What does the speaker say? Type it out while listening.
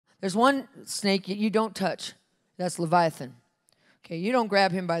There's one snake you don't touch. That's Leviathan. Okay, you don't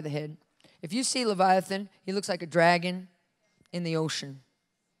grab him by the head. If you see Leviathan, he looks like a dragon in the ocean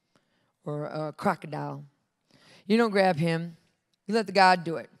or a crocodile. You don't grab him. You let the God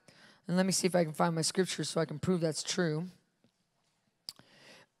do it. And let me see if I can find my scripture so I can prove that's true.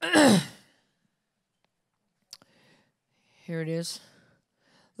 Here it is.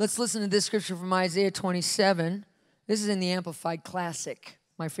 Let's listen to this scripture from Isaiah 27. This is in the Amplified Classic,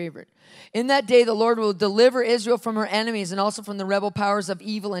 my favorite. In that day, the Lord will deliver Israel from her enemies and also from the rebel powers of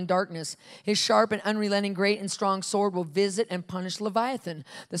evil and darkness. His sharp and unrelenting, great and strong sword will visit and punish Leviathan,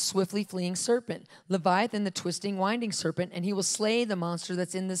 the swiftly fleeing serpent. Leviathan, the twisting, winding serpent, and he will slay the monster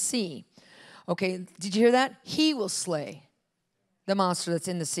that's in the sea. Okay, did you hear that? He will slay the monster that's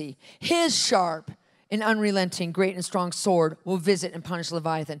in the sea. His sharp and unrelenting, great and strong sword will visit and punish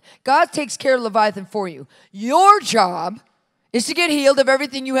Leviathan. God takes care of Leviathan for you. Your job is to get healed of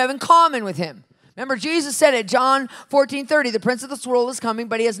everything you have in common with him. Remember, Jesus said it, John 14:30, the prince of this world is coming,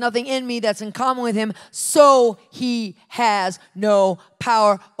 but he has nothing in me that's in common with him, so he has no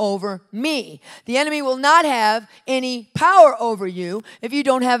power over me. The enemy will not have any power over you if you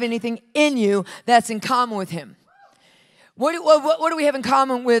don't have anything in you that's in common with him. What do we have in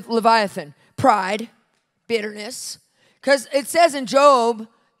common with Leviathan? Pride, bitterness. Because it says in Job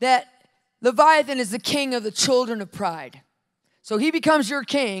that Leviathan is the king of the children of pride. So he becomes your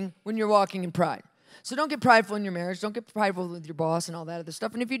king when you're walking in pride. So don't get prideful in your marriage. Don't get prideful with your boss and all that other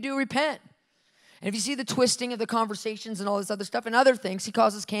stuff. And if you do, repent. And if you see the twisting of the conversations and all this other stuff and other things, he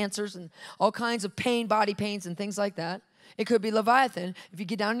causes cancers and all kinds of pain, body pains and things like that. It could be Leviathan. If you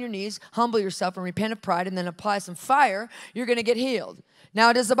get down on your knees, humble yourself and repent of pride and then apply some fire, you're going to get healed.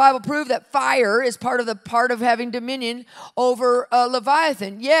 Now, does the Bible prove that fire is part of having dominion over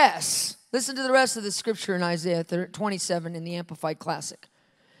Leviathan? Yes. Listen to the rest of the scripture in Isaiah 27 in the Amplified Classic.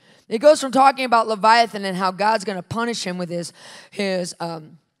 It goes from talking about Leviathan and how God's going to punish him with his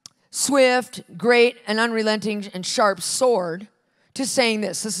swift, great, and unrelenting and sharp sword to saying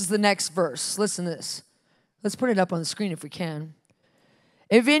this. This is the next verse. Listen to this. Let's put it up on the screen if we can.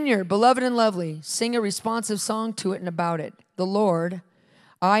 A vineyard, beloved and lovely, sing a responsive song to it and about it. The Lord,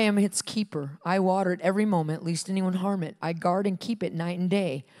 I am its keeper. I water it every moment, lest anyone harm it. I guard and keep it night and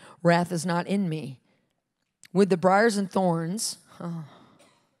day. Wrath is not in me. With the briars and thorns. Oh.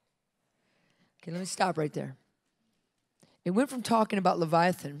 Okay, let me stop right there. It went from talking about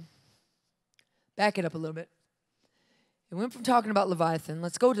Leviathan. Back it up a little bit. It went from talking about Leviathan.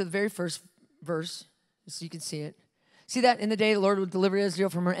 Let's go to the very first verse so you can see it. See that? In the day the Lord will deliver Israel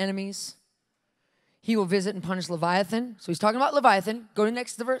from her enemies. He will visit and punish Leviathan. So he's talking about Leviathan. Go to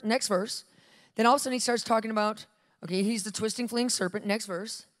the next verse. Then all of a sudden he starts talking about, okay, he's the twisting, fleeing serpent. Next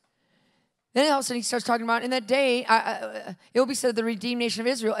verse. Then all of a sudden he starts talking about, in that day, it will be said, the redeemed nation of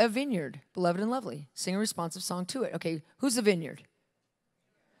Israel, a vineyard, beloved and lovely. Sing a responsive song to it. Okay, who's the vineyard?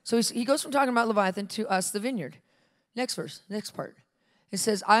 So he goes from talking about Leviathan to us, the vineyard. Next verse, next part. It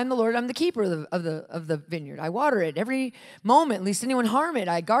says, I am the Lord, I'm the keeper of the vineyard. I water it every moment, lest anyone harm it.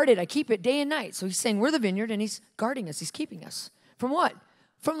 I guard it, I keep it day and night. So he's saying we're the vineyard, and he's guarding us, he's keeping us. From what?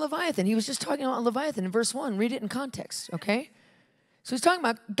 From Leviathan. He was just talking about Leviathan in verse 1. Read it in context, okay? So he's talking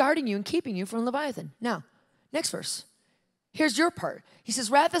about guarding you and keeping you from Leviathan. Now, next verse. Here's your part. He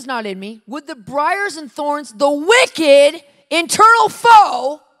says, wrath is not in me. With the briars and thorns, the wicked, internal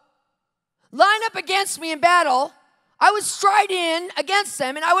foe, line up against me in battle, I would stride in against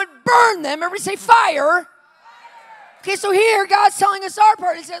them and I would burn them. Everybody say fire. Okay, so here God's telling us our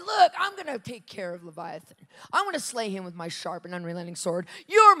part. He said, look, I'm going to take care of Leviathan. I'm going to slay him with my sharp and unrelenting sword.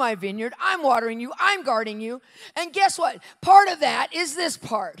 You're my vineyard. I'm watering you. I'm guarding you. And guess what? Part of that is this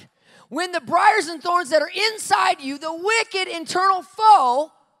part. When the briars and thorns that are inside you, the wicked internal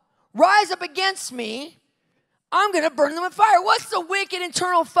foe, rise up against me, I'm going to burn them with fire. What's the wicked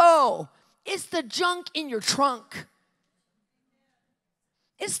internal foe? It's the junk in your trunk.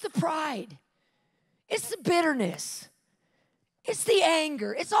 It's the pride. It's the bitterness. It's the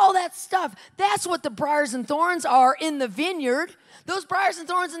anger. It's all that stuff. That's what the briars and thorns are in the vineyard. Those briars and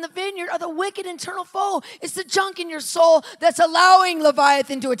thorns in the vineyard are the wicked internal foe. It's the junk in your soul that's allowing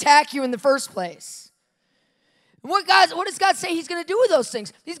Leviathan to attack you in the first place. And what does God say he's going to do with those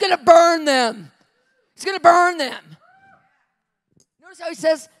things? He's going to burn them. He's going to burn them. Notice how he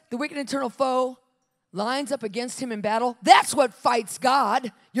says the wicked internal foe lines up against him in battle. That's what fights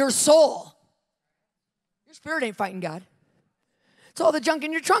God, your soul. Your spirit ain't fighting God. It's all the junk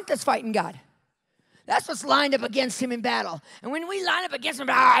in your trunk that's fighting God. That's what's lined up against him in battle. And when we line up against him,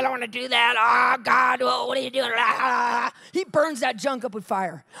 I don't want to do that. Oh, God, what are you doing? He burns that junk up with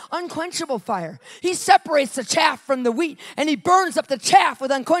fire, unquenchable fire. He separates the chaff from the wheat, and he burns up the chaff with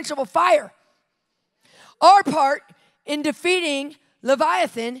unquenchable fire. Our part in defeating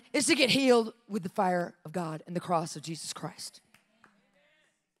Leviathan is to get healed with the fire of God and the cross of Jesus Christ.